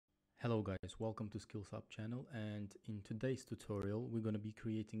Hello guys, welcome to Skills Up channel, and in today's tutorial we're going to be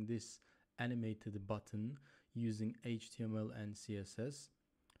creating this animated button using HTML and CSS.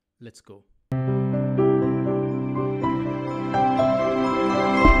 Let's go.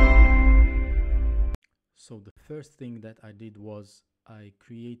 So the first thing that I did was I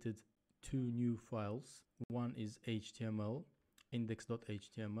created two new files. One is HTML,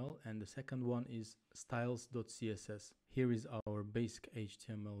 index.html, and the second one is styles.css. Here is our basic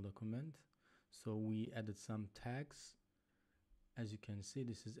HTML document. So we added some tags. As you can see,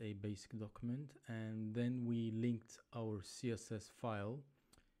 this is a basic document, and then we linked our CSS file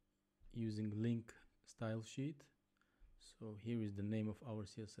using link style sheet. So here is the name of our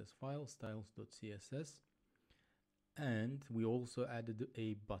CSS file, styles.css, and we also added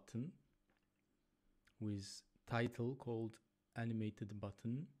a button with title called animated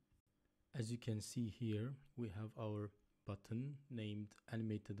button. As you can see here, we have our button named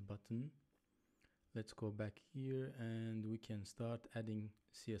animated button. Let's go back here and we can start adding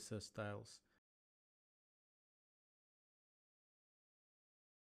CSS styles.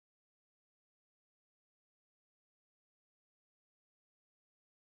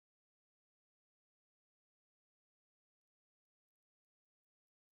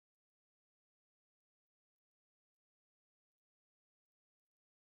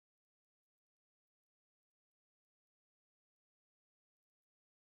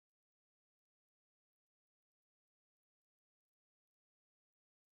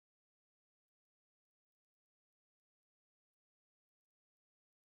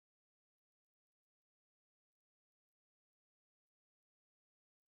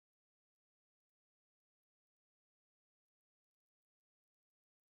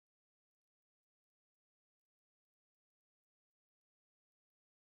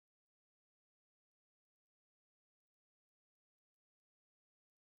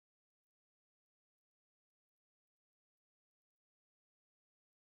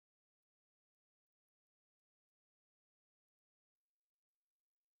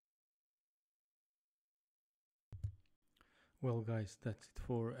 Well guys, that's it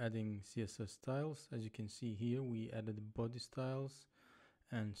for adding CSS styles. As you can see here, we added body styles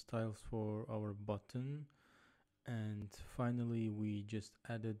and styles for our button, and finally we just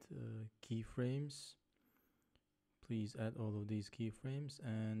added keyframes. Please add all of these keyframes,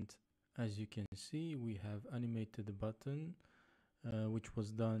 and as you can see, we have animated the button which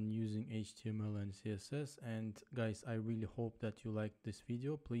was done using HTML and CSS. And guys, I really hope that you liked this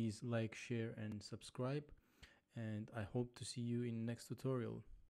video. Please like, share and subscribe, and I hope to see you in next tutorial.